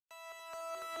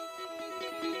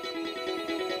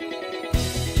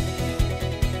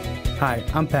Hi,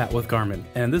 I'm Pat with Garmin,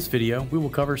 and in this video we will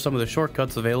cover some of the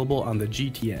shortcuts available on the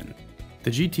GTN. The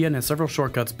GTN has several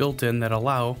shortcuts built in that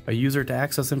allow a user to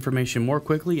access information more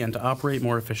quickly and to operate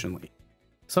more efficiently.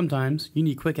 Sometimes you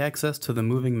need quick access to the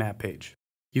moving map page.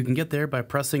 You can get there by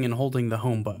pressing and holding the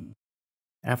home button.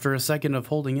 After a second of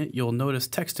holding it, you'll notice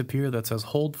text appear that says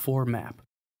Hold for Map.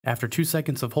 After 2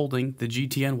 seconds of holding, the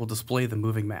GTN will display the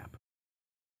moving map.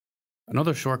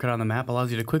 Another shortcut on the map allows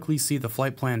you to quickly see the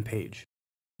flight plan page.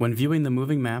 When viewing the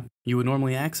moving map, you would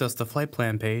normally access the flight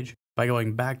plan page by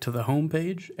going back to the home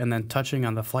page and then touching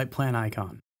on the flight plan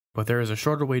icon, but there is a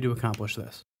shorter way to accomplish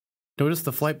this. Notice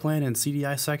the flight plan and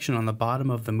CDI section on the bottom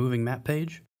of the moving map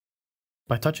page.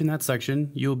 By touching that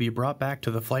section, you will be brought back to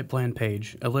the flight plan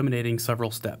page, eliminating several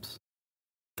steps.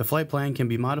 The flight plan can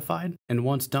be modified, and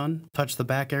once done, touch the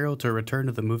back arrow to return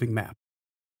to the moving map.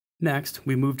 Next,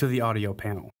 we move to the audio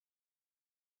panel.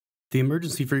 The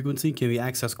emergency frequency can be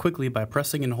accessed quickly by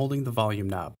pressing and holding the volume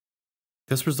knob.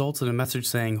 This results in a message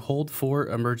saying Hold for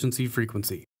emergency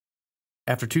frequency.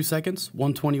 After 2 seconds,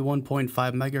 121.5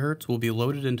 MHz will be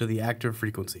loaded into the active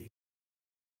frequency.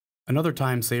 Another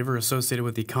time saver associated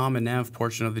with the COM and nav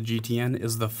portion of the GTN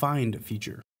is the Find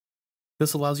feature.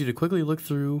 This allows you to quickly look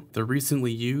through the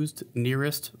recently used,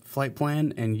 nearest, flight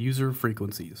plan, and user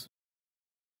frequencies.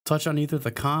 Touch on either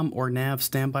the COM or nav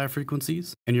standby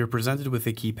frequencies, and you're presented with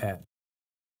a keypad.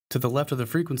 To the left of the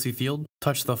frequency field,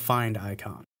 touch the Find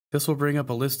icon. This will bring up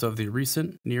a list of the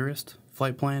recent, nearest,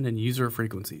 flight plan, and user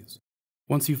frequencies.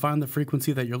 Once you find the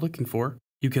frequency that you're looking for,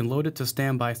 you can load it to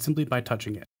standby simply by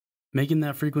touching it. Making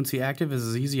that frequency active is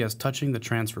as easy as touching the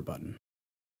transfer button.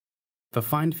 The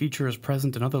Find feature is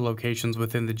present in other locations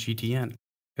within the GTN.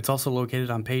 It's also located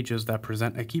on pages that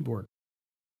present a keyboard.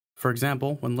 For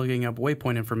example, when looking up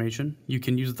waypoint information, you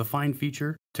can use the Find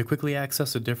feature to quickly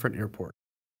access a different airport.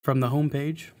 From the home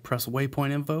page, press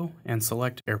Waypoint Info and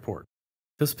select Airport.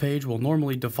 This page will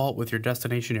normally default with your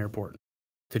destination airport.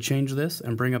 To change this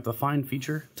and bring up the Find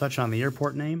feature, touch on the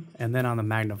airport name and then on the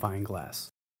magnifying glass.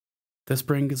 This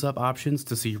brings up options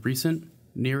to see recent,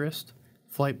 nearest,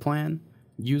 flight plan,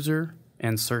 user,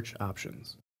 and search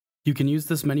options. You can use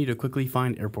this menu to quickly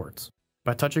find airports.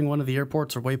 By touching one of the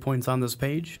airports or waypoints on this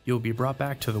page, you'll be brought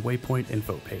back to the Waypoint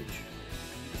Info page.